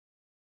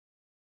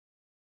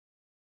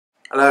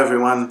Hello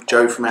everyone,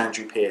 Joe from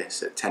Andrew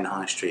Pearce at 10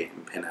 High Street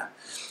in Pinner.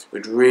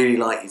 We'd really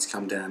like you to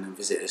come down and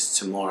visit us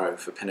tomorrow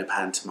for Pinner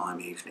Pantomime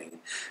Evening.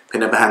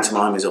 Pinner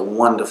Pantomime is a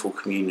wonderful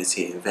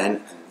community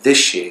event, and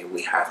this year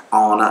we have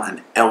Anna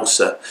and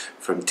Elsa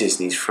from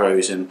Disney's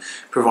Frozen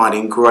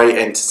providing great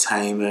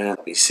entertainment.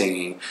 We'll be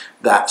singing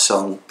that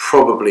song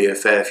probably a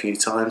fair few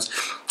times,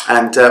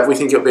 and we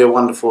think it'll be a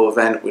wonderful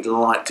event. We'd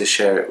like to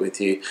share it with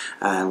you,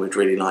 and we'd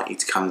really like you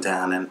to come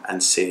down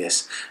and see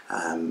us.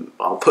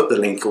 I'll put the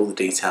link, all the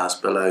details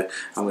below,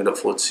 and we look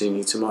forward to seeing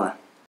you tomorrow.